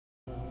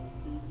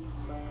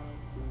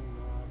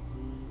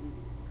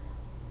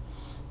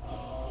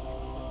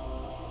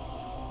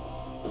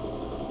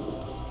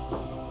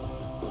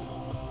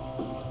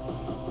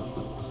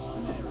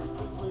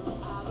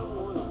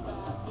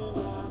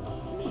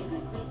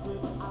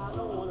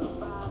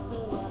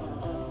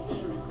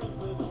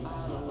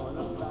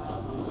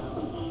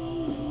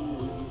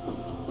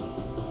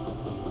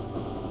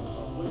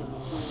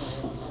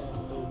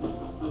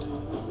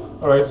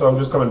Alright, so I'm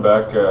just coming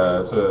back.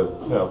 It's just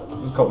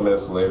a couple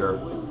minutes later.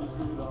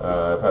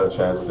 I've had a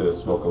chance to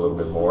smoke a little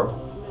bit more.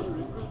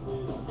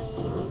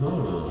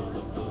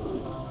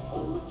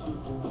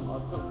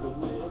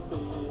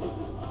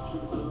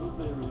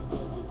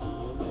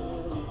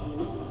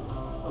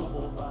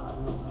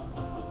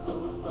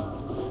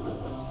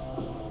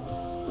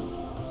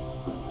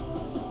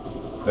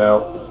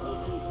 Now,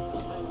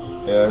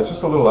 it's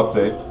just a little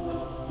update.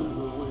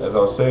 As I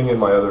was saying in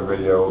my other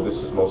video, this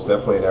is most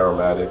definitely an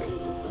aromatic.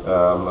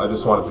 I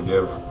just wanted to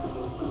give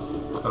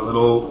a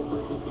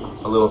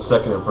little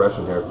second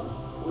impression here.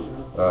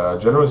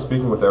 Generally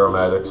speaking, with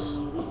aromatics,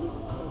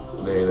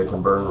 they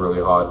can burn really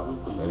hot.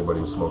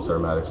 Anybody who smokes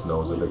aromatics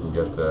knows that they can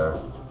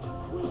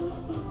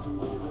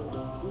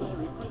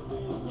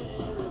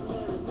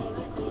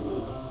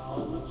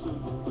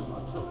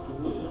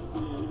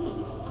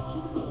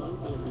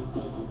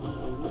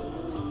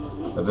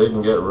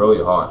get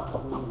really hot.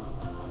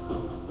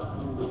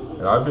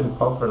 And I've been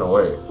puffing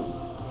away,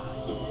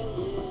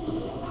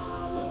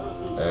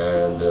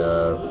 and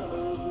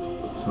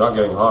it's not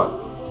getting hot.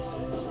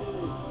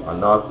 I'm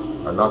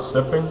not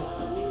sipping.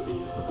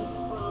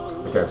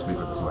 I can't speak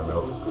with this in my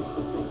mouth.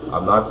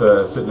 I'm not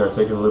sitting there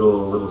taking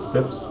little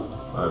sips.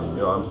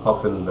 I'm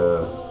puffing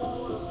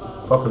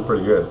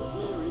pretty good.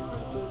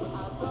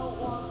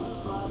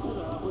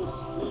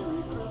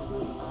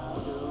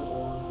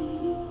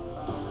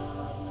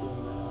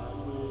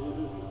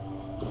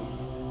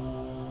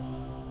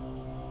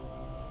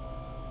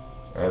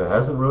 And it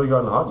hasn't really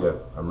gotten hot yet.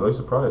 I'm really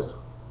surprised.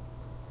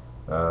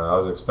 I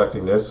was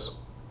expecting this.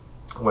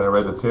 When I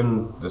read the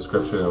tin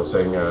description, it was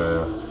saying,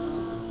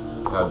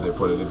 how did they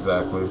put it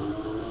exactly?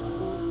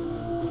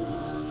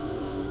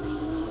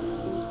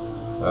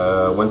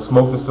 When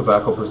smoked, this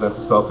tobacco presents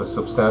itself as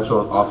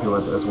substantial and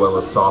opulent, as well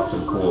as soft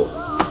and cool.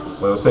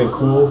 When I was saying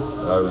cool,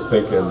 I was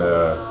thinking,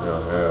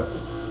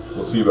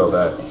 we'll see about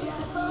that.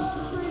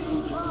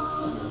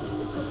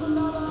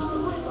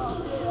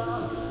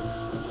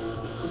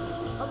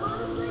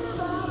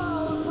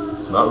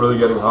 Not really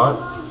getting hot.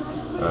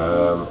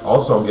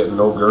 Also, I'm getting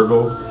no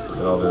gurgle.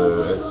 You know,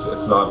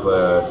 it's not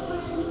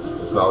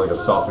like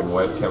a sopping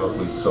wet,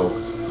 chemically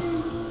soaked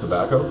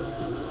tobacco.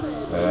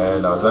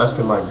 And I was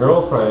asking my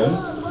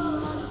girlfriend,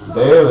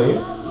 Daily.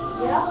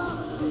 Yeah.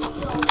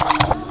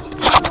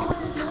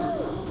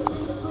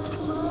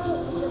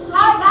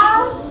 Hi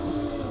guys.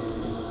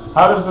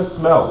 How does this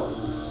smell?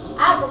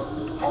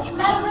 It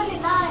smells really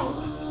nice.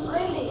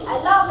 Really,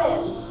 I love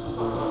it.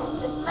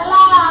 It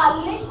smells like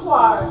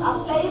liquor, a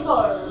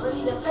flavor.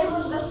 Really, the flavor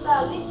is just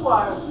a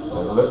liquor.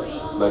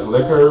 Like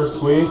liquor,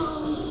 sweet.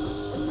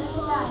 It's really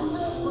nice.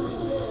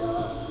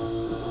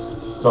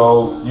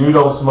 So you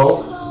don't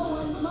smoke?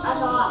 I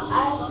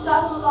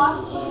stopped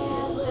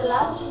smoking the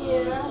last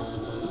year,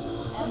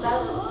 and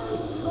that's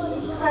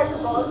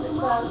incredible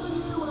because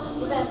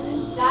even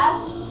in that,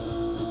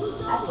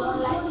 I don't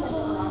like it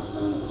anymore.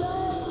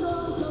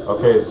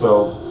 Okay, so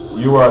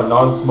you are a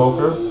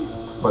non-smoker,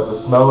 but the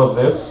smell of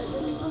this.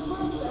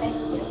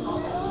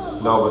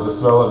 No, but the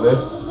smell of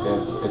this,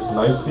 it's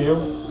nice to you?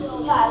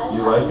 Yeah.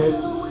 You like it?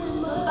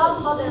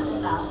 Don't bother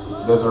me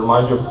now. Does it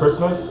remind you of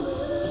Christmas?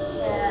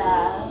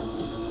 Yeah.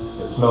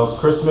 It smells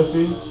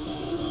Christmassy?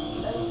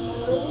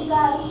 It's really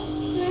nice.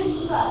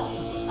 Christmas.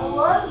 I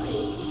want it.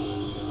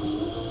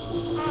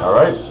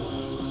 Alright,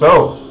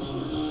 so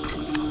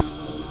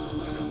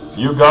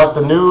you got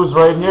the news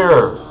right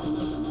here.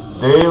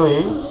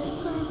 Daily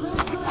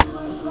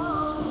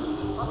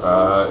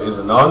is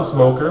a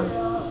non-smoker,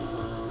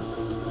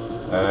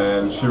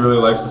 and she really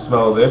likes the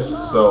smell of this,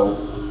 so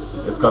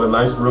it's got a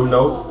nice room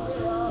note.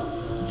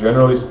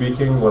 Generally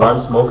speaking, when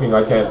I'm smoking,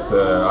 I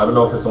don't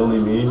know if it's only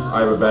me, I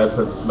have a bad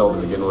sense of smell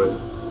to begin with.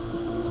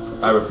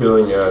 I have a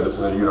feeling this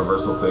is a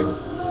universal thing.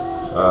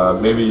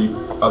 Maybe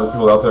other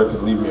people out there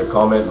can leave me a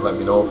comment and let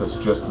me know if it's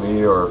just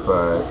me or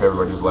if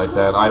everybody's like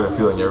that. I have a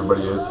feeling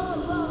everybody is.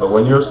 But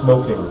when you're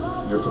smoking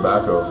your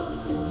tobacco,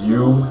 do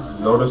you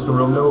notice the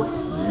room note?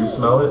 Do you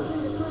smell it?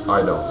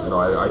 I don't. You know,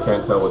 I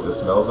can't tell what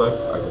this smells like.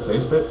 I can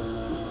taste it.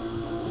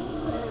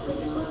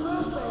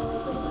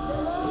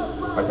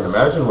 I can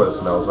imagine what it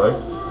smells like.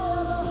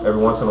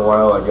 Every once in a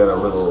while I get a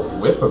little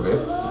whiff of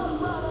it.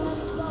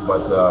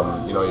 But,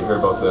 you know, you hear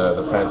about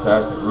the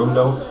fantastic room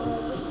note.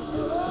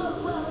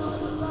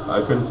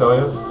 I couldn't tell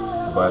you.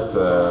 But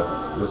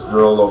this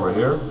girl over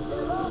here,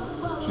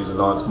 she's a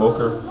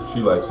non-smoker.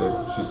 She likes it.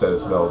 She said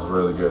it smells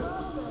really good.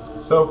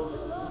 So,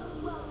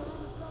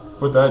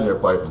 put that in your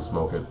pipe and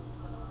smoke it.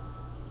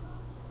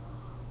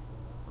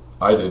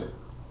 I did.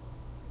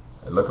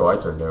 And look how I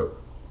turned out.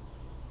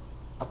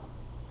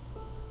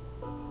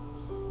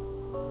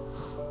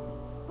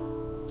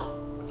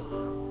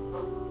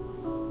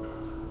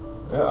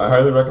 Yeah, I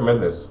highly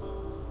recommend this.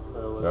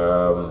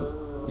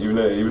 Even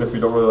if you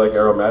don't really like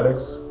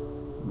aromatics,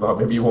 well,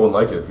 maybe you won't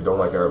like it if you don't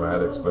like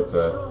aromatics, but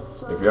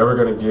if you're ever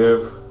going to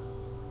give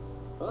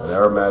an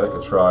aromatic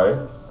a try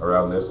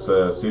around this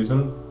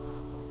season,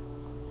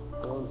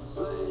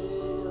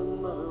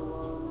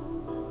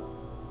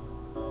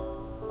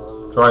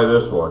 try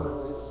this one.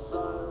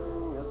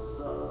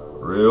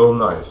 Real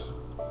nice.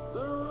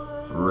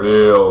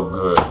 Real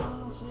good.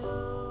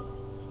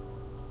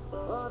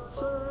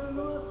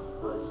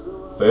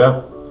 So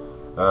yeah,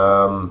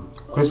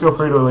 please feel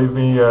free to leave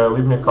me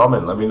a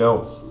comment. Let me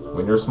know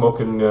when you're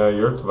smoking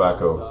your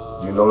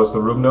tobacco. Do you notice the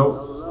room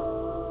note?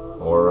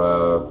 Or,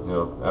 you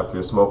know, after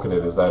you're smoking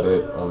it, is that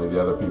it? Only the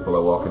other people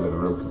that walk into the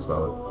room can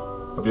smell it.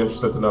 I'd be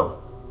interested to know.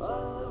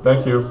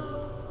 Thank you.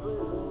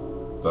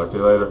 Talk to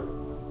you later.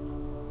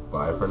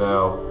 Bye for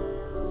now.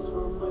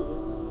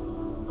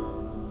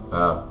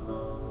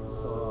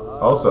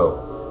 Also,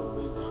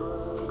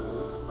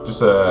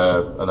 just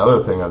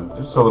another thing,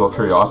 just a little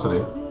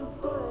curiosity.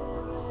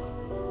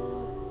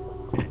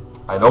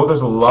 I know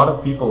there's a lot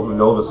of people who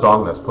know the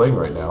song that's playing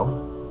right now.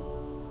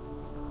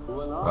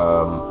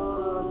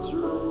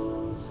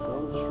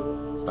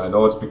 I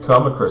know it's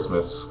become a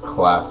Christmas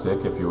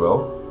classic, if you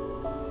will.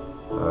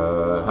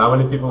 How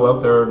many people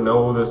out there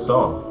know this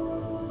song?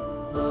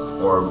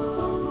 Or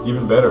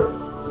even better,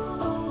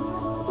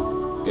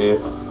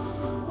 if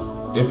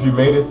you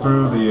made it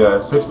through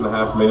the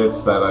 6.5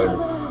 minutes that I've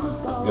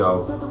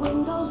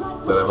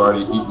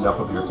already eaten up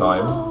of your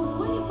time,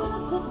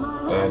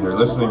 and you're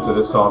listening to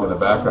this song in the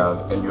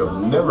background and you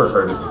have never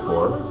heard it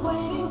before,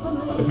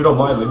 if you don't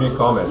mind, leave me a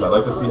comment. I'd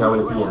like to see how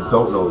many people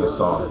don't know this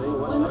song.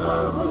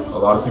 A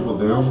lot of people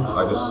do.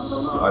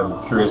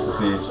 I'm curious to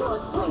see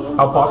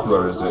how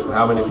popular is it.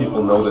 How many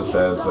people know this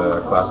as a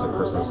classic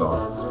Christmas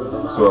song?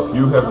 So if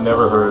you have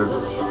never heard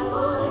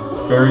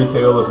Fairy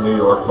Tale of New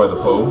York by the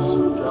Pogues,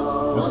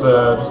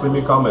 just leave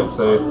me a comment.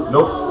 Say,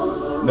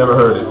 nope, never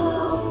heard it.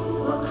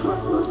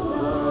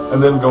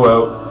 And then go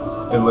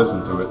out and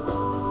listen to it.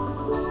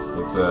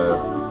 It's a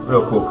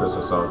real cool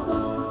Christmas song.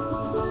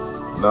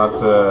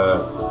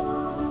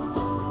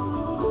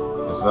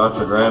 It's not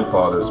your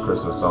grandfather's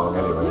Christmas song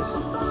anyways.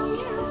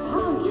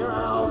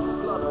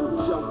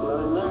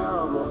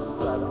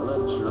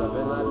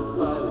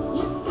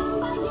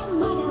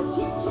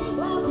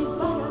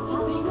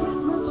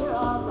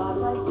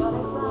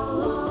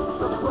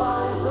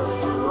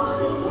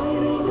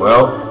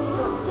 Well,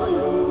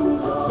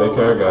 take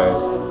care,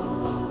 guys.